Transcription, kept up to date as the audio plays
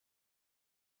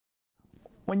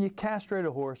When you castrate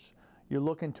a horse, you're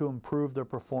looking to improve their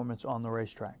performance on the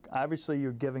racetrack. Obviously,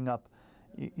 you're giving up,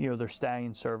 their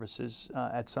stallion services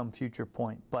at some future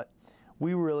point, but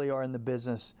we really are in the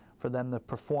business for them to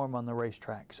perform on the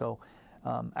racetrack. So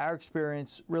our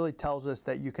experience really tells us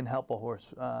that you can help a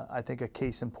horse. I think a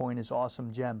case in point is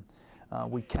Awesome Gem.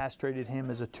 We castrated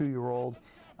him as a 2-year-old.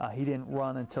 He didn't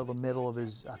run until the middle of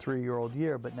his 3-year-old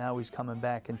year, but now he's coming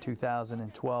back in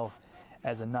 2012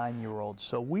 as a 9-year-old.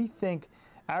 So we think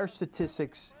our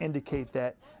statistics indicate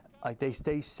that they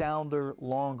stay sounder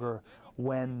longer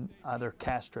when they're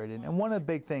castrated. And one of the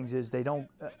big things is they don't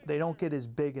get as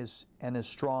big and as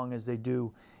strong as they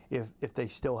do if they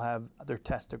still have their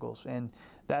testicles. And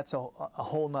that's a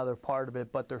whole nother part of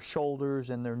it, but their shoulders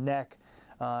and their neck,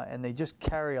 and they just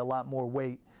carry a lot more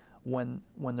weight when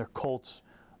they're colts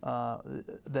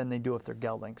than they do if they're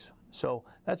geldings. So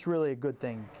that's really a good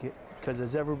thing, because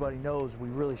as everybody knows, we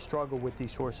really struggle with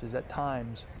these horses at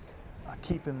times,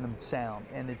 keeping them sound.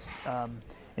 And it's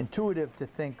intuitive to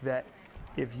think that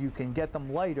if you can get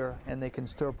them lighter and they can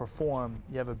still perform,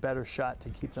 you have a better shot to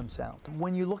keep them sound.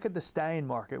 When you look at the stallion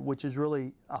market, which has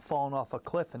really fallen off a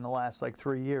cliff in the last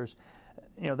 3 years,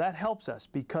 that helps us,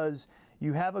 because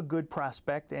you have a good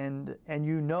prospect, and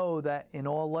you know that in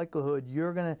all likelihood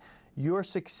your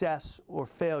success or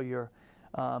failure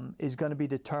is going to be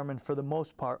determined for the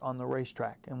most part on the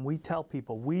racetrack. And we tell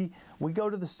people, we go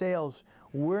to the sales,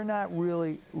 we're not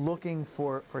really looking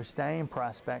for stallion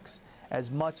prospects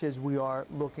as much as we are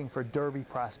looking for derby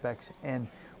prospects and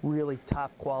really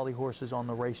top quality horses on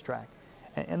the racetrack.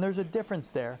 And there's a difference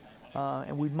there,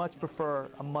 and we'd much prefer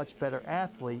a much better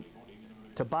athlete,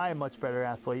 to buy a much better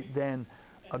athlete than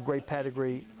a great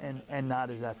pedigree and not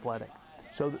as athletic.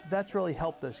 So that's really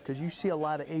helped us, because you see a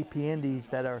lot of AP Indies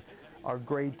that are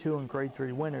grade 2 and grade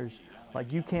 3 winners.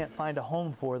 You can't find a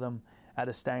home for them at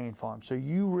a stallion farm. So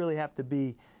you really have to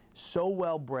be so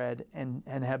well bred and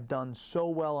have done so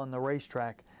well on the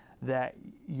racetrack that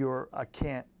you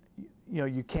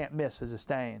can't miss as a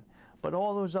stallion. But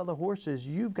all those other horses,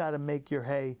 you've got to make your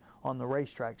hay on the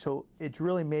racetrack. So it's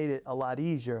really made it a lot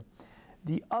easier.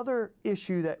 The other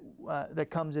issue that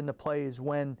comes into play is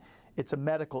when it's a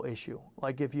medical issue.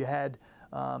 Like if you had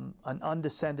an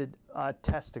undescended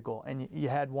testicle, and you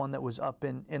had one that was up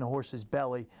in a horse's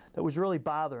belly that was really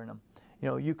bothering them.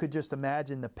 You could just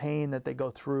imagine the pain that they go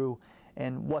through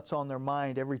and what's on their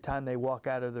mind every time they walk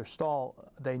out of their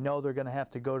stall. They know they're going to have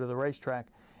to go to the racetrack,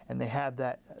 and they have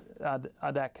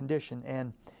that condition.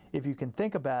 And if you can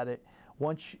think about it,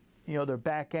 once their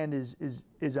back end is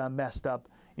messed up,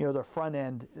 their front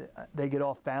end, they get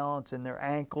off balance, and their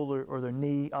ankle or their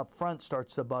knee up front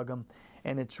starts to bug them,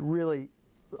 and it's really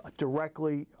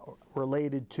directly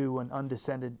related to an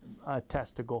undescended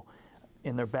testicle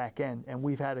in their back end. And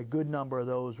we've had a good number of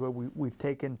those where we've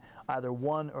taken either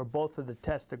one or both of the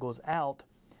testicles out,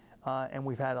 and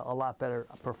we've had a lot better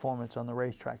performance on the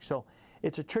racetrack. So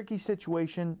it's a tricky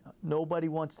situation. Nobody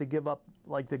wants to give up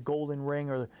the golden ring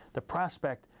or the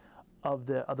prospect of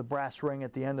the brass ring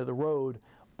at the end of the road.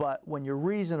 But when you're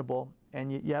reasonable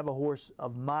and you have a horse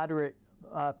of moderate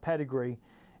pedigree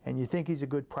and you think he's a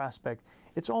good prospect,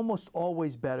 it's almost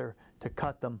always better to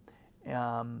cut them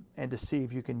and to see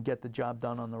if you can get the job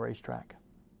done on the racetrack.